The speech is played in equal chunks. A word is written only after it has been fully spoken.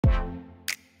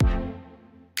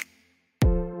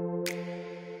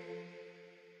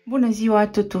Bună ziua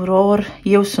tuturor!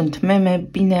 Eu sunt Meme,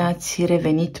 bine ați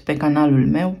revenit pe canalul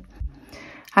meu.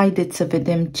 Haideți să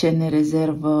vedem ce ne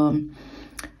rezervă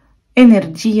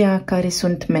energia, care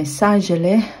sunt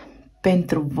mesajele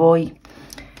pentru voi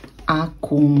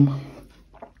acum.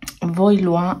 Voi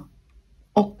lua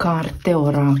o carte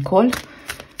oracol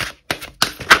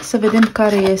să vedem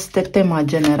care este tema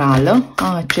generală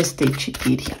a acestei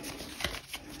citiri.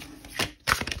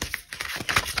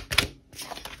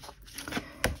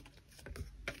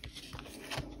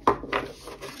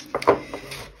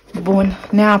 Bun,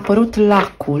 ne-a apărut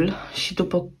lacul și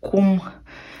după cum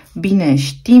bine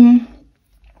știm,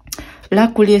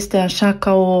 lacul este așa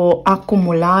ca o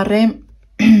acumulare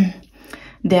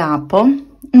de apă.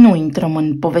 Nu intrăm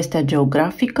în povestea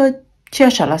geografică, ci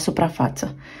așa la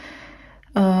suprafață.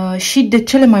 Și de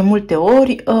cele mai multe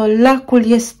ori,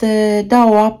 lacul este, da,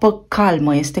 o apă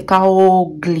calmă, este ca o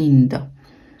oglindă.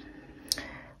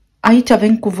 Aici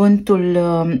avem cuvântul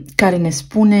care ne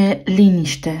spune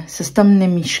liniște, să stăm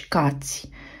nemișcați.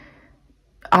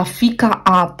 A fi ca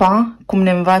apa, cum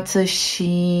ne învață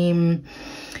și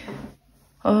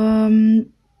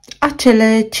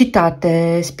acele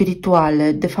citate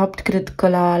spirituale. De fapt, cred că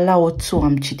la 𝗏𝗏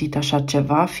am citit așa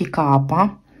ceva, fi ca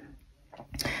apa.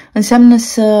 Înseamnă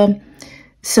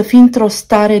să fii într-o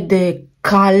stare de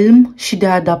calm și de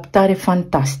adaptare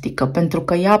fantastică, pentru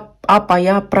că apa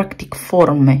ia practic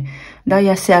forme, da?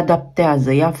 Ea se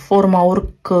adaptează, ia forma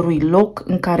oricărui loc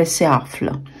în care se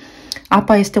află.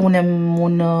 Apa este un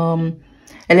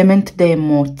element de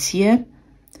emoție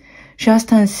și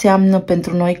asta înseamnă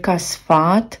pentru noi ca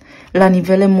sfat, la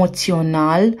nivel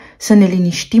emoțional, să ne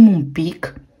liniștim un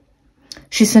pic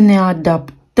și să ne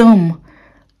adaptăm,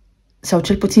 sau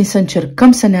cel puțin să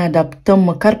încercăm să ne adaptăm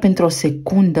măcar pentru o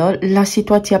secundă la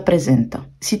situația prezentă.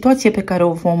 Situație pe care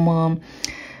o vom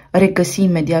regăsi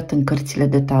imediat în cărțile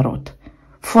de tarot.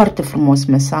 Foarte frumos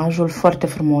mesajul, foarte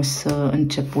frumos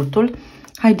începutul.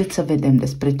 Haideți să vedem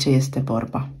despre ce este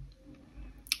vorba.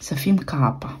 Să fim ca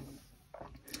apa.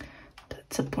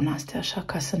 Să pun astea așa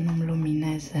ca să nu-mi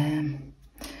lumineze.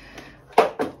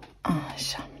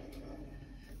 Așa.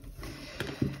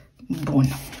 Bun.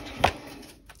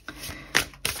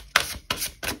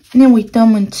 Ne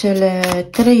uităm în cele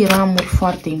 3 ramuri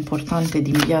foarte importante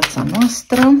din viața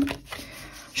noastră,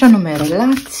 și anume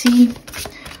relații,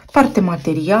 parte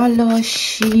materială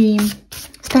și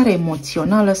stare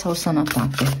emoțională sau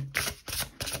sănătate.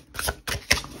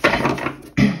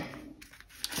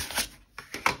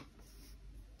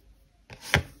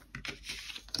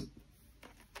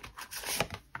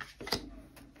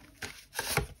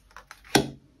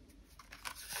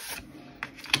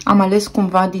 Am ales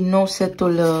cumva din nou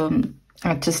setul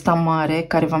acesta mare,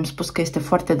 care v-am spus că este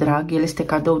foarte drag. El este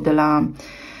cadou de la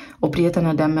o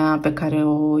prietenă de-a mea pe care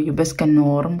o iubesc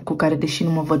enorm, cu care, deși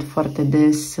nu mă văd foarte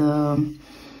des,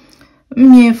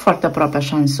 mi-e foarte aproape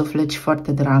așa în suflet și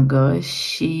foarte dragă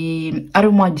și are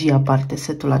o magie aparte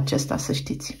setul acesta, să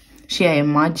știți. Și ea e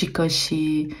magică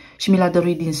și mi l-a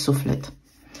dăruit din suflet.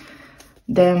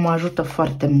 De-aia mă ajută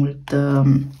foarte mult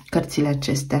cărțile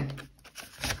acestea.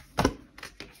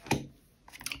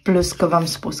 Plus că v-am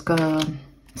spus că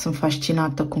sunt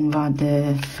fascinată cumva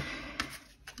de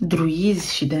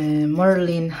druizi și de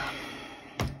Merlin.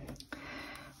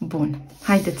 Bun,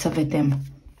 haideți să vedem.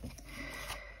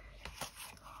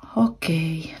 Ok,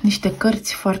 niște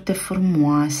cărți foarte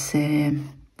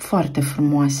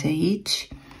frumoase aici.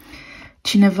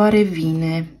 Cineva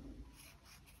revine.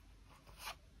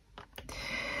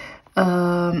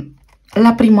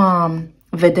 La prima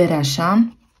vedere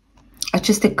așa,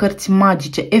 aceste cărți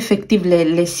magice, efectiv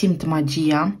le simt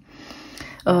magia,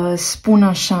 spun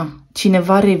așa: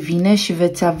 cineva revine și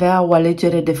veți avea o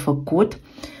alegere de făcut,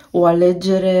 o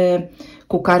alegere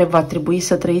cu care va trebui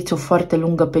să trăiți o foarte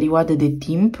lungă perioadă de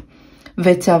timp,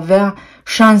 veți avea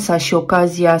șansa și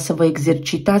ocazia să vă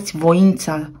exercitați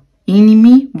voința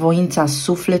inimii, voința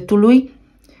sufletului,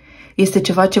 este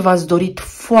ceva ce v-ați dorit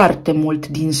foarte mult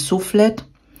din suflet,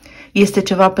 este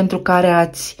ceva pentru care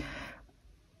ați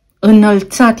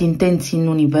înălțat intenții în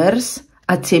univers,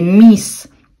 ați emis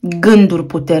gânduri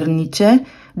puternice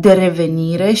de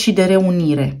revenire și de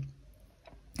reunire.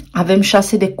 Avem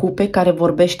 6 de cupe care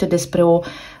vorbește despre o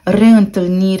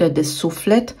reîntâlnire de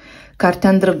suflet, cartea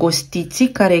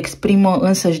Îndrăgostiții, care exprimă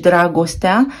însăși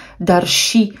dragostea, dar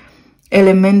și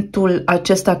elementul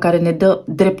acesta care ne dă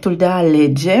dreptul de a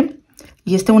alege.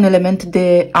 Este un element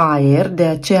de aer, de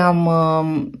aceea am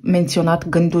menționat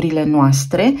gândurile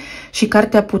noastre, și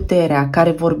cartea Puterea,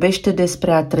 care vorbește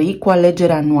despre a trăi cu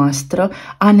alegerea noastră,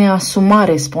 a ne asuma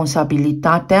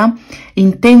responsabilitatea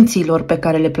intențiilor pe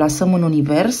care le plasăm în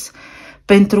univers,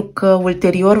 pentru că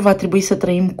ulterior va trebui să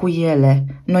trăim cu ele.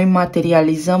 Noi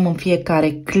materializăm în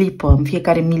fiecare clipă, în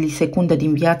fiecare milisecundă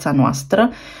din viața noastră,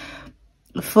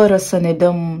 fără să ne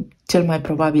dăm cel mai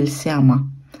probabil seama.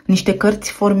 Niște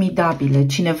cărți formidabile.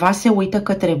 Cineva se uită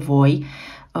către voi,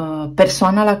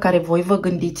 persoana la care voi vă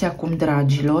gândiți acum,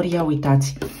 dragilor, ia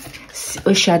uitați,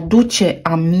 își aduce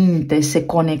aminte, se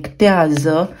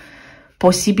conectează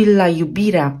posibil la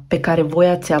iubirea pe care voi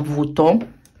ați avut-o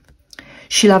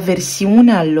și la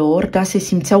versiunea lor, da, se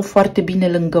simțeau foarte bine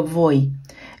lângă voi.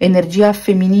 Energia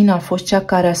feminină a fost cea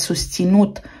care a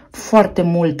susținut foarte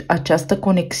mult această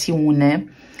conexiune,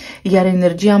 iar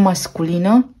energia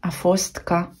masculină a fost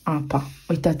ca apa.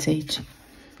 Uitați aici.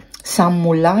 S-a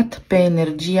mulat pe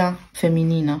energia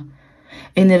feminină.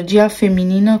 Energia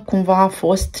feminină cumva a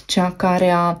fost cea care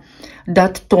a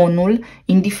dat tonul,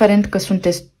 indiferent că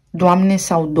sunteți doamne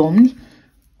sau domni.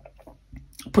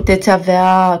 Puteți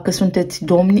avea, că sunteți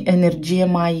domni, energie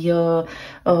mai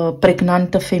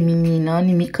pregnantă feminină,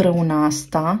 nimic rău în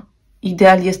asta.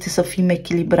 Ideal este să fim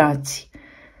echilibrați.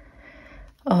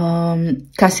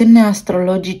 Ca semne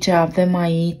astrologice avem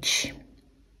aici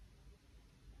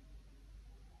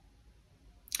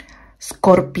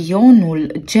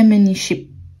Scorpionul, Gemenii și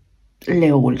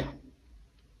Leul.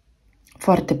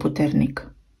 Foarte puternic.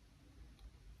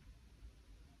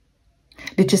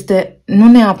 Deci este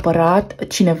nu neapărat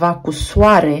cineva cu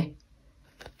soare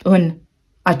în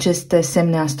aceste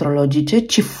semne astrologice,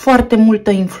 ci foarte multă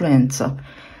influență.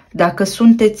 Dacă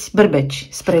sunteți berbeci,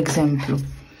 spre exemplu,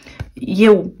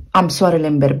 eu am soarele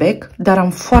în berbec, dar am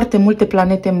foarte multe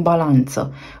planete în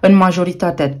balanță. În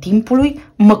majoritatea timpului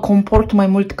mă comport mai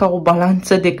mult ca o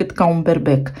balanță decât ca un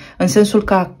berbec. În sensul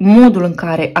că modul în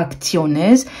care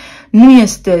acționez nu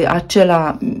este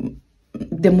acela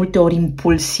de multe ori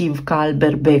impulsiv ca al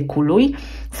berbecului,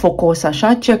 focos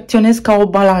așa, ci acționez ca o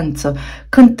balanță.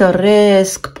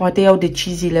 Cântăresc, poate iau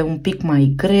deciziile un pic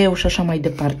mai greu și așa mai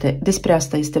departe. Despre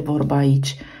asta este vorba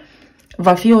aici.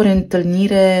 Va fi o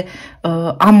reîntâlnire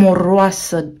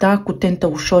amoroasă, da, cu tentă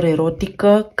ușor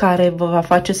erotică, care vă va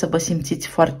face să vă simțiți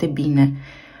foarte bine.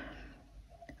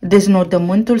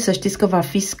 Deznodământul, să știți că va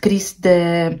fi scris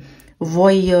de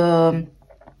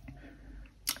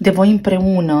voi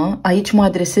împreună. Aici mă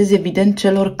adresez evident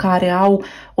celor care au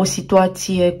o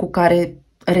situație cu care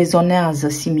rezonează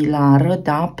similară,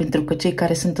 da, pentru că cei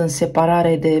care sunt în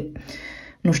separare de,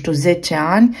 nu știu, 10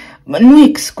 ani, nu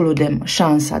excludem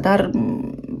șansa, dar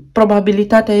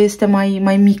probabilitatea este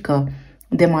mai mică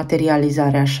de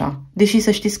materializare așa. Deși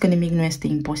să știți că nimic nu este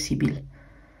imposibil.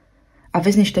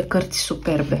 Aveți niște cărți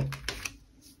superbe.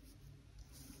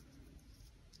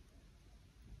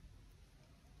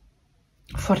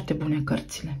 Foarte bune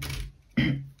cărțile.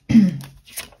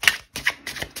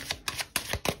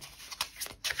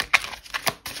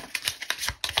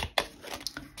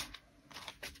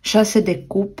 Șase de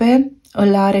cupe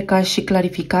îl are ca și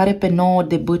clarificare pe 9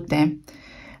 de bâte.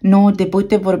 9 de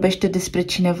bâte vorbește despre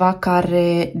cineva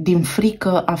care din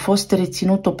frică a fost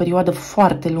reținut o perioadă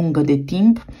foarte lungă de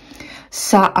timp,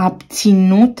 s-a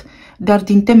abținut, dar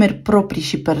din temeri proprii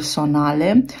și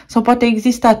personale, sau poate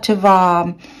exista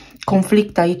ceva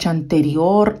conflict aici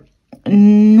anterior,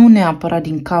 nu neapărat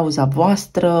din cauza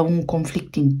voastră, un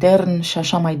conflict intern și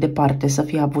așa mai departe să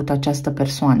fie avut această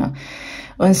persoană.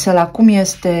 Însă la cum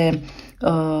este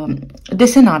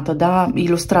desenată, da,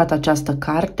 ilustrată această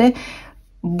carte,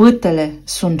 bâtele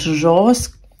sunt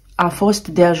jos, a fost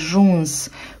de ajuns,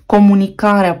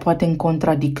 comunicarea poate în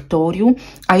contradictoriu.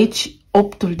 Aici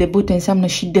 8-ul de bâte înseamnă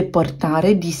și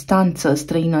depărtare, distanță,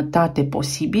 străinătate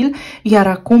posibil, iar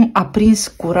acum a prins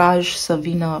curaj să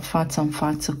vină față în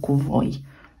față cu voi.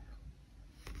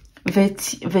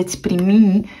 Veți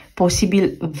primi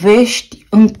posibil vești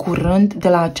în curând de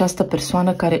la această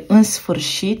persoană care în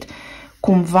sfârșit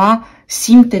cumva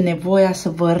simte nevoia să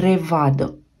vă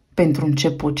revadă, pentru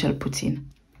început cel puțin.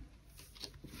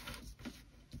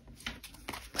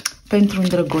 Pentru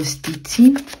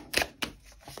îndrăgostiții,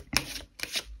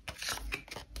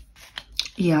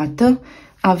 iată,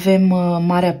 avem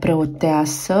Marea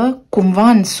Preoteasă, cumva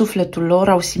în sufletul lor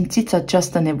au simțit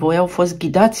această nevoie, au fost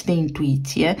ghidați de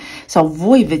intuiție sau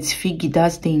voi veți fi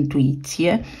ghidați de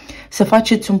intuiție să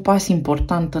faceți un pas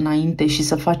important înainte și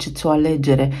să faceți o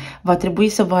alegere. Va trebui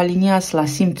să vă aliniați la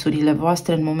simțurile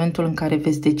voastre în momentul în care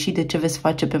veți decide ce veți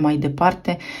face pe mai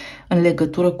departe în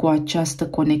legătură cu această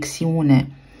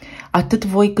conexiune. Atât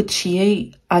voi cât și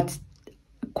ei ați,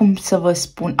 cum să vă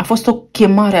spun, a fost o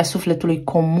chemare a sufletului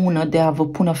comună de a vă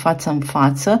pune față în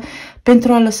față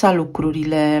pentru a lăsa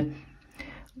lucrurile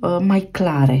mai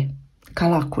clare, ca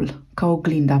lacul, ca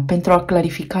oglinda, pentru a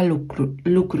clarifica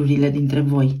lucrurile dintre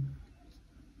voi.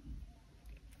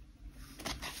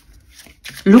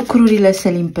 Lucrurile se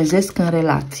limpezesc în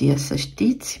relație, să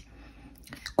știți,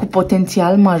 cu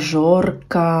potențial major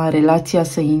ca relația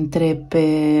să intre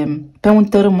pe un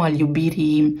tărâm al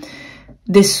iubirii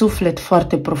de suflet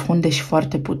foarte profunde și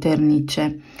foarte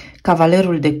puternice.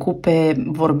 Cavalerul de cupe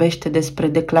vorbește despre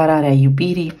declararea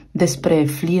iubirii, despre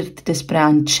flirt, despre a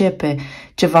începe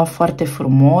ceva foarte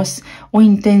frumos, o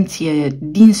intenție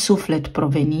din suflet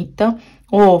provenită,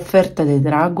 o ofertă de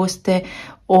dragoste,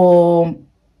 o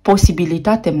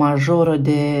posibilitate majoră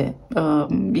de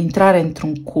intrare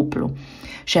într-un cuplu.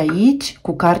 Și aici,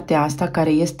 cu cartea asta, care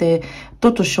este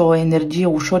totuși o energie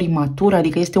ușor imatură,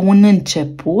 adică este un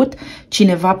început,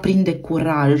 cineva prinde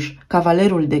curaj.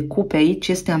 Cavalerul de cupe aici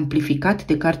este amplificat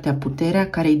de cartea Puterea,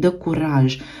 care îi dă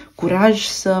curaj. Curaj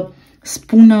să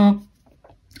spună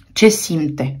ce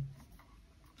simte.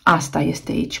 Asta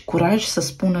este aici. Curaj să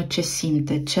spună ce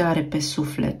simte, ce are pe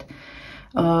suflet.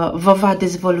 Vă va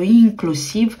dezvălui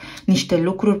inclusiv niște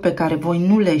lucruri pe care voi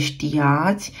nu le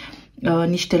știați,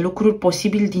 niște lucruri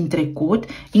posibil din trecut,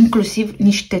 inclusiv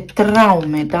niște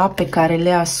traume, da, pe care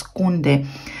le ascunde.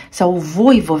 Sau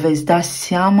voi vă veți da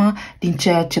seama din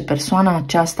ceea ce persoana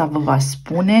aceasta vă va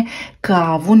spune, că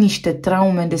a avut niște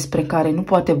traume despre care nu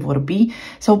poate vorbi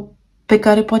sau pe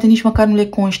care poate nici măcar nu le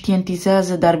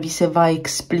conștientizează, dar vi se va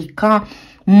explica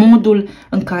modul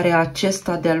în care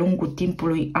acesta de-a lungul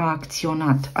timpului a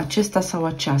acționat, acesta sau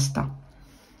aceasta.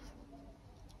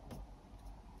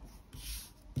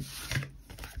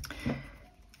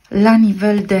 La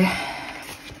nivel de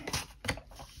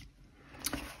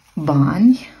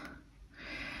bani,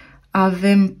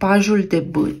 avem pajul de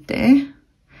bâte,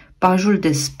 pajul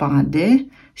de spade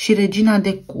și regina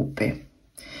de cupe.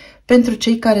 Pentru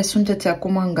cei care sunteți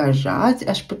acum angajați,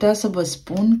 aș putea să vă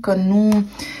spun că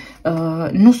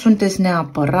nu sunteți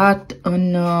neapărat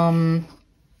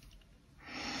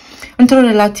într-o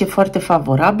relație foarte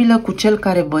favorabilă cu cel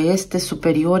care vă este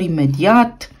superior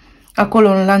imediat, acolo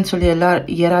în lanțul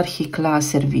ierarhic la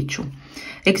serviciu.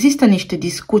 Există niște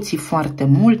discuții foarte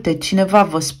multe, cineva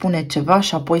vă spune ceva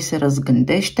și apoi se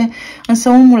răzgândește, însă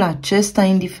omul acesta,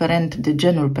 indiferent de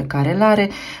genul pe care îl are,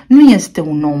 nu este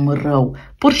un om rău.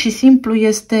 Pur și simplu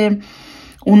este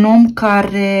un om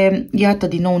care, iată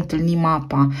din nou întâlnim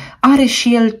apa, are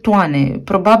și el toane,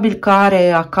 probabil că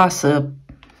are acasă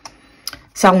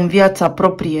sau în viața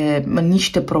proprie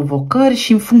niște provocări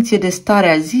și în funcție de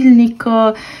starea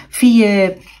zilnică,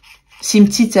 fie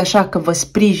simțiți așa că vă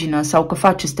sprijină sau că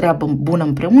faceți treabă bună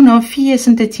împreună, fie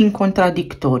sunteți în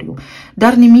contradictoriu.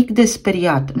 Dar nimic de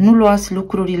speriat, nu luați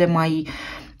lucrurile mai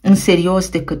în serios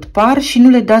decât par și nu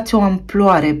le dați o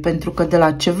amploare, pentru că de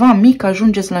la ceva mic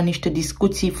ajungeți la niște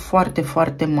discuții foarte,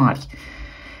 foarte mari.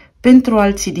 Pentru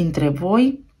alții dintre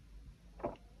voi,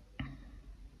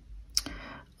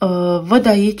 văd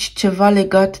aici ceva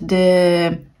legat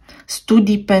de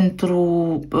studii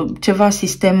pentru ceva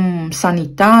sistem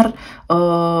sanitar,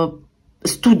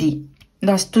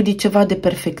 studii ceva de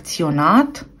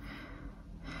perfecționat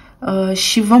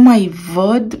și vă mai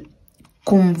văd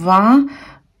cumva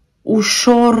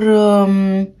ușor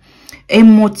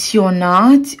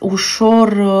emoționați,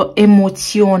 ușor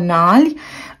emoționali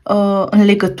în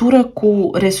legătură cu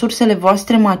resursele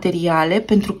voastre materiale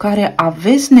pentru care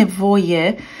aveți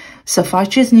nevoie să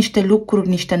faceți niște lucruri,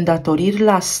 niște îndatoriri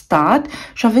la stat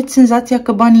și aveți senzația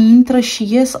că banii intră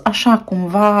și ies așa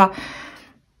cumva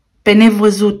pe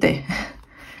nevăzute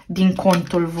din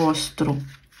contul vostru.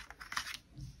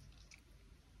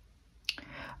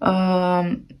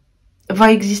 Va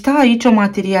exista aici o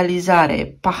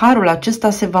materializare. Paharul acesta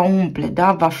se va umple,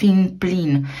 da? Va fi în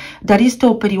plin. Dar este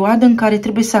o perioadă în care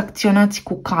trebuie să acționați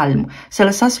cu calm, să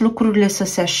lăsați lucrurile să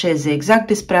se așeze. Exact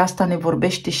despre asta ne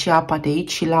vorbește și apa de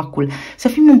aici și lacul. Să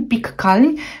fim un pic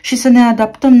calmi și să ne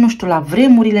adaptăm, nu știu, la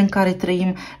vremurile în care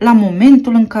trăim, la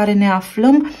momentul în care ne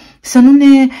aflăm, să nu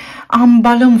ne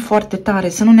ambalăm foarte tare,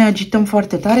 să nu ne agităm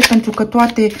foarte tare, pentru că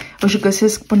toate își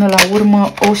găsesc până la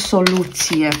urmă o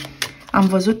soluție. Am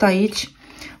văzut aici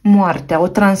moartea, o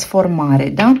transformare,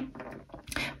 da?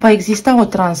 Va exista o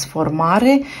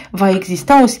transformare, va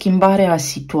exista o schimbare a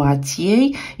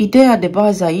situației. Ideea de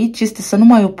bază aici este să nu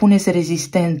mai opuneți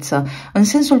rezistență, în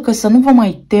sensul că să nu vă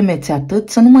mai temeți atât,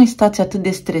 să nu mai stați atât de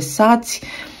stresați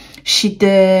și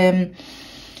de,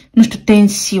 nu știu,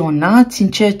 tensionați în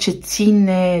ceea ce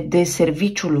ține de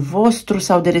serviciul vostru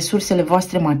sau de resursele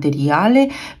voastre materiale,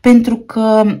 pentru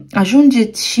că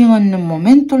ajungeți și în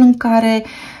momentul în care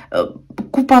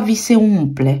cupa vi se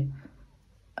umple.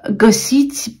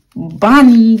 Găsiți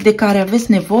banii de care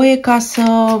aveți nevoie ca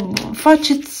să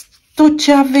faceți tot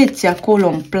ce aveți acolo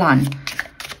în plan.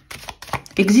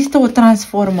 Există o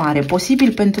transformare,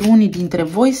 posibil pentru unii dintre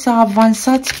voi să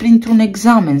avansați printr-un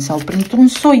examen sau printr-un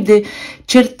soi de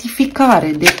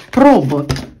certificare, de probă.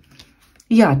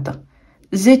 Iată,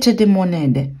 10 de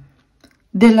monede.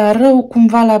 De la rău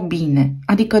cumva la bine,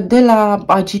 adică de la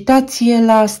agitație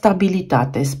la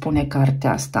stabilitate, spune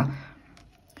cartea asta.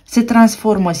 Se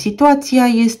transformă situația,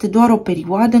 este doar o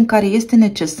perioadă în care este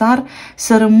necesar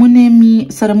să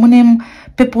rămânem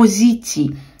pe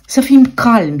poziții, să fim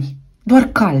calmi, doar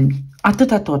calmi,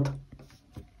 atâta tot.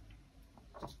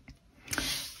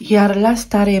 Iar la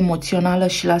stare emoțională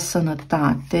și la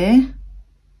sănătate,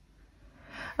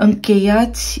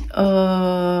 încheiați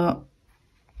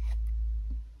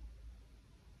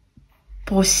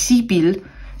posibil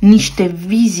niște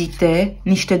vizite,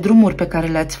 niște drumuri pe care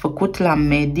le-ați făcut la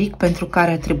medic, pentru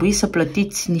care a trebuit să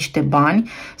plătiți niște bani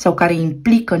sau care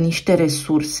implică niște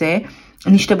resurse.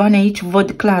 Niște bani aici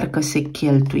văd clar că se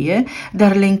cheltuie,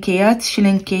 dar le încheiați și le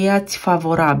încheiați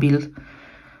favorabil,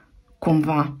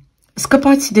 cumva.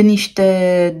 Scăpați de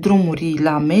niște drumuri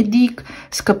la medic,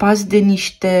 scăpați de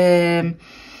niște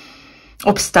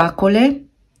obstacole,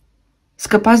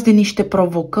 scăpați de niște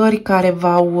provocări care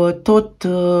v-au tot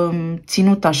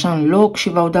ținut așa în loc și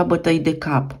v-au dat bătăi de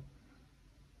cap.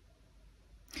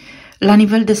 La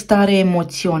nivel de stare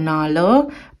emoțională,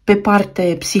 pe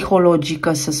parte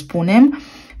psihologică să spunem,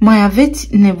 mai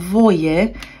aveți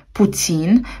nevoie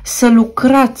puțin să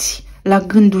lucrați la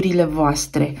gândurile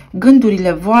voastre.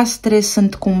 Gândurile voastre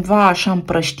sunt cumva așa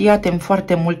împrăștiate în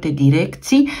foarte multe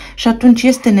direcții și atunci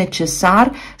este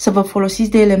necesar să vă folosiți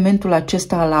de elementul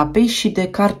acesta al apei și de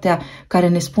cartea care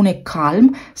ne spune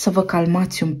calm, să vă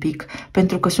calmați un pic,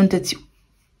 pentru că sunteți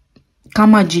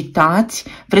cam agitați,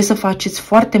 vreți să faceți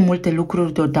foarte multe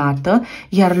lucruri deodată,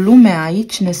 iar lumea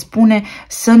aici ne spune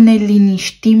să ne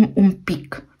liniștim un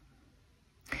pic.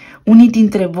 Unii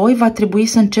dintre voi va trebui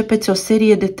să începeți o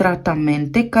serie de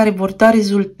tratamente care vor da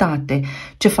rezultate.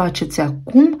 Ce faceți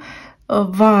acum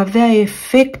va avea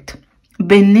efect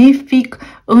benefic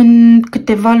în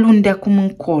câteva luni de acum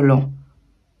încolo.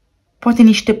 Poate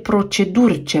niște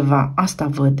proceduri, ceva, asta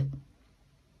văd.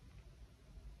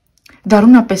 Dar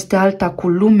una peste alta cu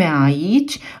lumea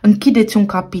aici, închideți un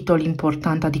capitol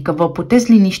important, adică vă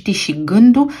puteți liniști și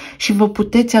gândul și vă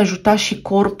puteți ajuta și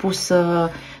corpul să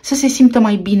se simtă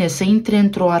mai bine, să intre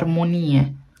într-o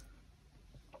armonie.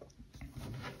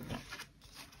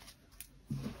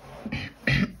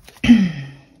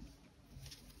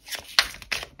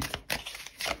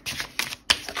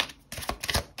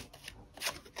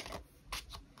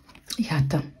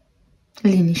 Iată,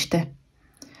 liniște.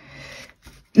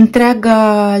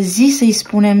 Întreaga zi, să-i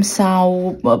spunem,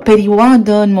 sau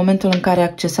perioadă în momentul în care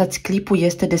accesați clipul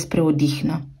este despre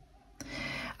odihnă.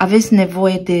 Aveți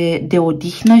nevoie de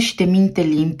odihnă și de minte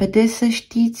limpede, să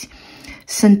știți.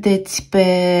 Sunteți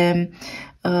pe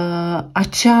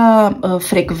acea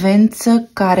frecvență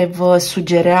care vă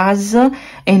sugerează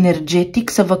energetic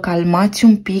să vă calmați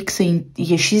un pic, să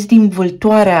ieșiți din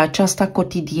vâltoarea aceasta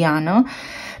cotidiană,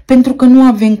 pentru că nu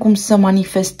avem cum să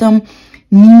manifestăm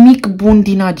nimic bun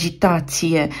din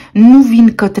agitație. Nu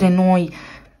vin către noi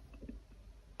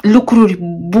lucruri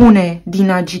bune din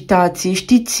agitație.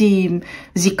 Știți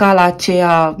zicala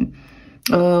aceea,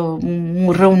 un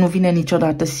rău nu vine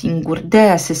niciodată singur. De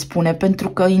aia se spune, pentru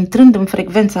că intrând în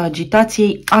frecvența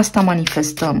agitației, asta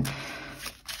manifestăm.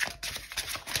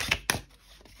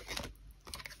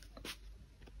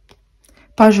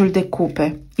 Pajul de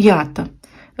cupe. Iată.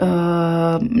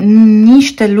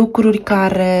 Niște lucruri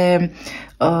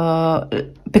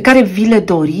pe care vi le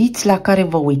doriți, la care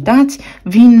vă uitați,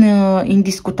 vin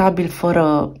indiscutabil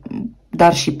fără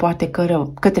dar și poate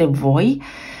către voi,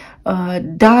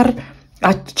 dar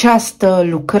această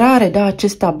lucrare, da,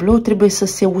 acest tablou trebuie să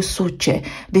se usuce.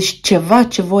 Deci ceva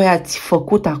ce voi ați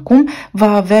făcut acum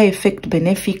va avea efect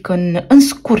benefic în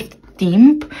scurt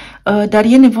timp, dar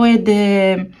e nevoie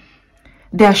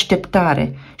de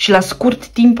așteptare. Și la scurt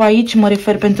timp aici mă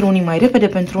refer pentru unii mai repede,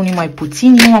 pentru unii mai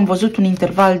puțin. Eu am văzut un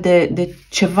interval de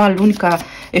ceva luni ca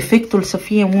efectul să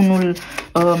fie unul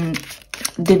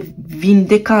de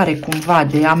vindecare cumva,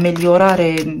 de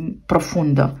ameliorare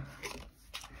profundă.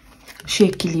 Și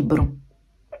echilibru.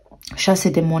 6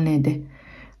 de monede.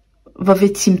 Vă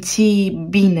veți simți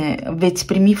bine, veți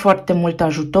primi foarte mult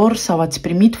ajutor sau ați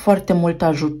primit foarte mult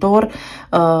ajutor.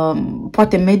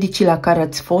 Poate medicii la care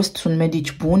ați fost sunt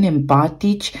medici buni,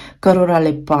 empatici, cărora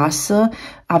le pasă,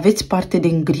 aveți parte de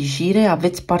îngrijire,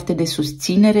 aveți parte de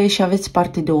susținere și aveți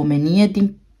parte de omenie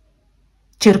din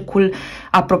cercul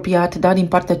apropiat, da, din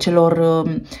partea celor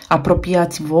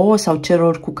apropiați vouă sau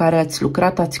celor cu care ați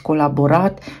lucrat, ați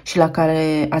colaborat și la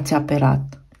care ați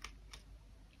apelat.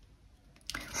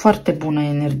 Foarte bună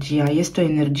energia, este o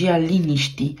energie a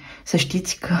liniștii. Să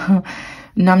știți că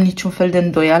n-am niciun fel de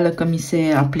îndoială că mi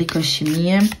se aplică și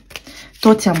mie.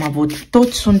 Toți am avut,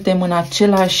 toți suntem în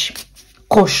același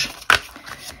coș,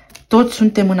 toți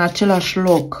suntem în același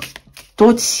loc,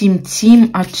 toți simțim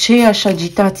aceeași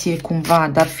agitație cumva,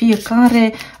 dar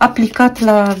fiecare aplicat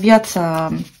la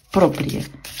viața proprie.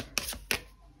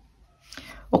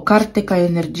 O carte ca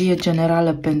energie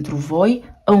generală pentru voi,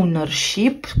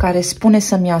 ownership, care spune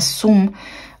să-mi asum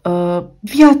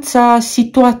viața,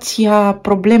 situația,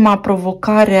 problema,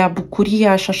 provocarea,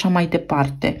 bucuria și așa mai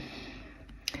departe.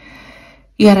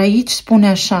 Iar aici spune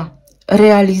așa,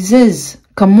 realizez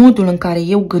că modul în care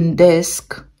eu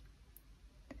gândesc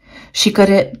și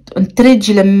că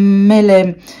întregile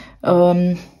mele...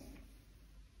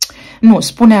 nu,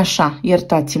 spune așa,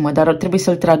 iertați-mă, dar trebuie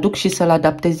să-l traduc și să-l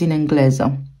adaptez din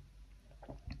engleză.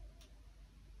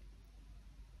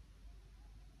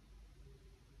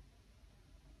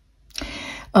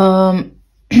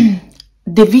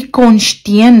 Devii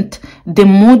conștient de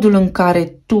modul în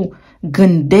care tu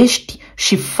gândești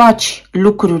și faci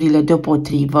lucrurile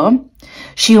deopotrivă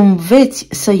și înveți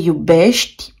să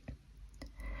iubești,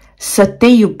 să te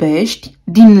iubești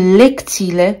din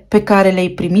lecțiile pe care le-ai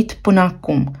primit până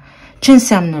acum. Ce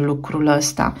înseamnă lucrul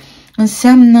ăsta?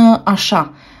 Înseamnă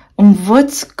așa,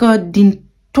 învăț că din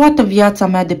toată viața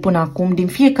mea de până acum, din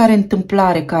fiecare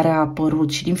întâmplare care a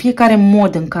apărut și din fiecare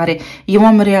mod în care eu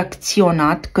am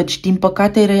reacționat, căci din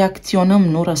păcate reacționăm,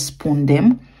 nu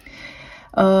răspundem,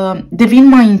 devin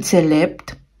mai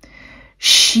înțelept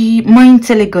și mai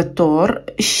înțelegător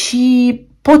și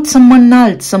pot să mă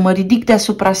înalt, să mă ridic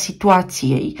deasupra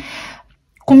situației.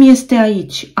 Cum este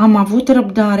aici? Am avut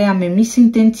răbdare, am emis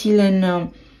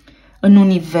intențiile în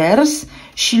univers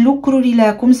și lucrurile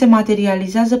acum se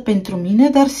materializează pentru mine,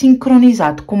 dar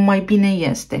sincronizat, cum mai bine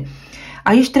este.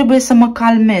 Aici trebuie să mă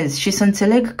calmez și să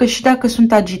înțeleg că și dacă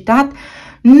sunt agitat,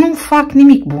 nu fac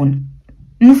nimic bun.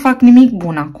 Nu fac nimic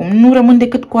bun acum, nu rămân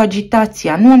decât cu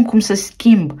agitația, nu am cum să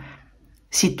schimb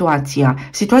situația.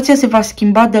 Situația se va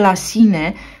schimba de la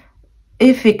sine,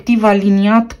 efectiv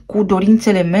aliniat cu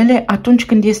dorințele mele atunci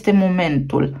când este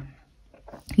momentul.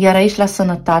 Iar aici la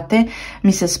sănătate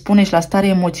mi se spune și la stare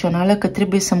emoțională că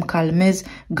trebuie să-mi calmez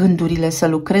gândurile, să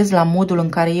lucrez la modul în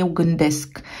care eu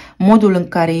gândesc. Modul în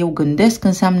care eu gândesc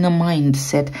înseamnă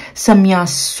mindset, să-mi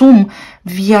asum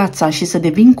viața și să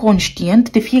devin conștient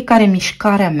de fiecare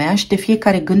mișcare a mea și de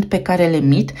fiecare gând pe care le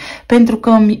emit, pentru că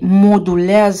îmi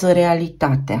modulează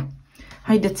realitatea.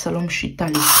 Haideți să luăm și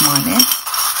talismane.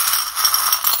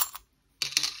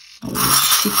 Au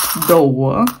ieșit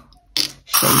două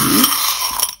și aici.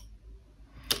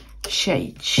 Și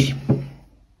aici.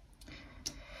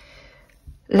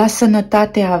 La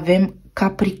sănătate avem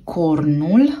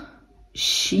Capricornul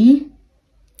și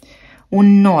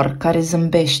un nor care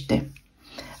zâmbește.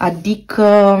 Adică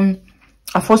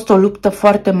a fost o luptă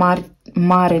foarte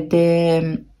mare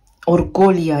de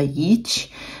orgolii aici.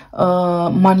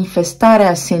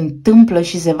 Manifestarea se întâmplă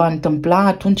și se va întâmpla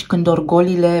atunci când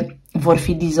orgoliile vor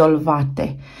fi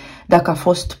dizolvate. Dacă a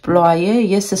fost ploaie,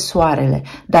 iese soarele,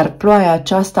 dar ploaia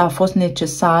aceasta a fost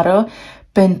necesară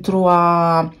pentru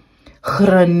a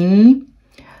hrăni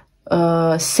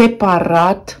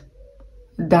separat,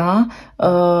 da,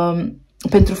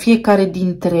 pentru fiecare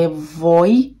dintre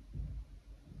voi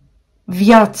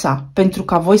viața, pentru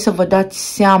ca voi să vă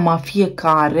dați seama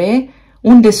fiecare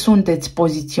unde sunteți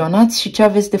poziționați și ce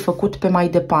aveți de făcut pe mai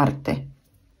departe.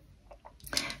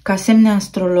 Ca semne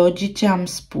astrologice am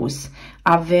spus,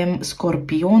 avem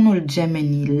Scorpionul,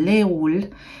 Gemenii, Leul,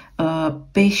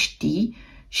 Peștii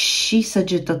și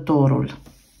Săgetătorul.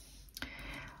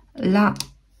 La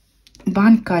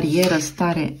bani, carieră,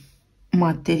 stare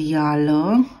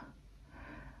materială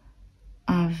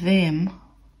avem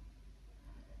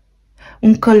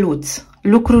un căluț.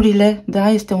 Lucrurile, da,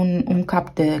 este un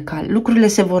cap de cal. Lucrurile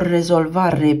se vor rezolva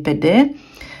repede.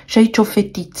 Și aici o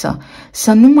fetiță.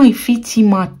 Să nu mai fiți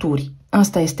imaturi.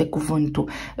 Asta este cuvântul.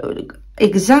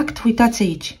 Exact, uitați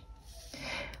aici.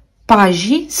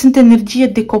 Pajii sunt energie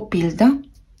de copil, da?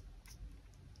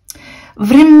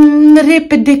 Vrem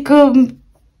repede că...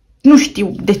 Nu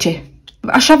știu de ce.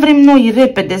 Așa vrem noi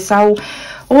repede sau...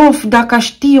 Of, dacă aș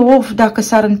ști, of, dacă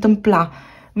s-ar întâmpla.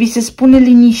 Vi se spune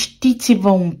liniștiți-vă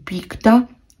un pic, da?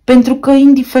 Pentru că,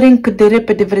 indiferent cât de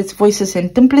repede vreți voi să se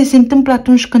întâmplă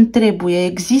atunci când trebuie.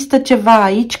 Există ceva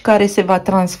aici care se va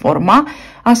transforma,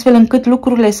 astfel încât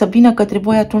lucrurile să vină către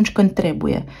voi atunci când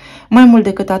trebuie. Mai mult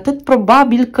decât atât,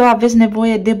 probabil că aveți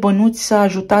nevoie de bănuți să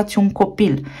ajutați un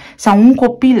copil. Sau un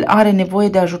copil are nevoie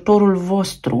de ajutorul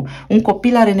vostru. Un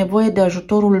copil are nevoie de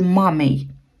ajutorul mamei.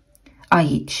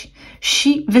 Aici.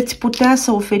 și veți putea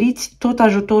să oferiți tot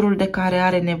ajutorul de care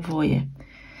are nevoie.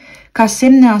 Ca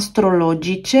semne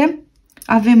astrologice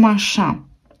avem așa: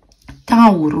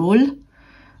 Taurul,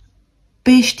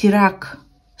 Pești, Rac,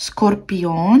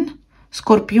 Scorpion,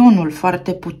 Scorpionul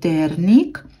foarte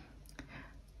puternic,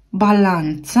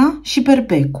 Balanța și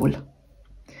Berbecul.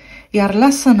 Iar la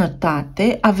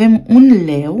sănătate avem un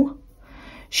leu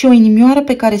și o inimioară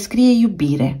pe care scrie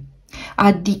iubire.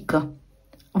 Adică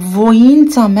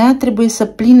voința mea trebuie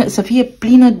să fie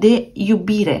plină de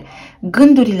iubire.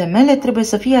 Gândurile mele trebuie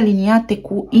să fie aliniate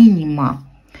cu inima.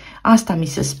 Asta mi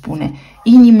se spune.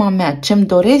 Inima mea, ce-mi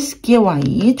doresc eu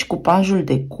aici, cu pajul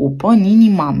de cupă, în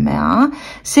inima mea,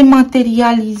 se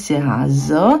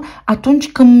materializează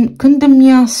atunci când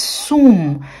îmi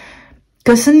asum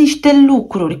că sunt niște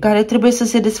lucruri care trebuie să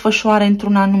se desfășoare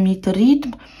într-un anumit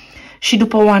ritm și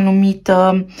după o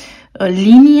anumită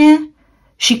linie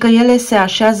și că ele se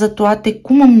așează toate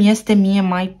cum îmi este mie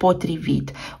mai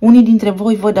potrivit. Unii dintre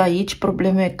voi văd aici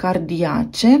probleme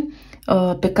cardiace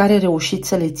pe care reușiți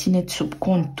să le țineți sub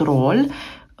control.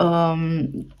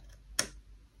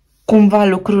 Cumva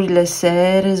lucrurile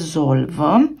se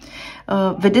rezolvă.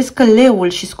 Vedeți că leul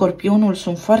și scorpionul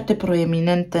sunt foarte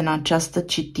proeminente în această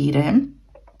citire.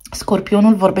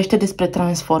 Scorpionul vorbește despre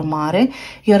transformare,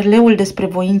 iar leul despre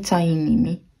voința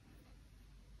inimii.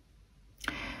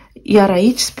 Iar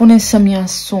aici spune să-mi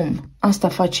asum. Asta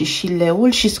face și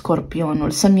leul și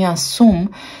scorpionul. Să-mi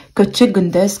asum că ce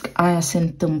gândesc, aia se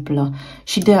întâmplă.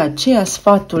 Și de aceea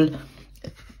sfatul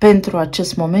pentru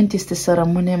acest moment este să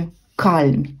rămânem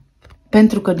calmi.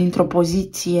 Pentru că dintr-o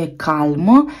poziție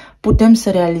calmă putem să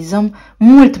realizăm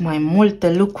mult mai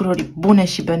multe lucruri bune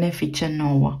și benefice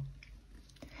nouă.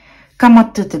 Cam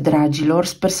atât, dragilor,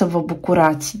 sper să vă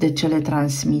bucurați de cele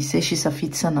transmise și să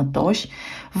fiți sănătoși.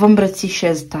 Vă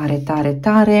îmbrățișez tare, tare,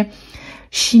 tare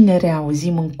și ne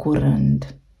reauzim în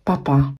curând. Pa, pa!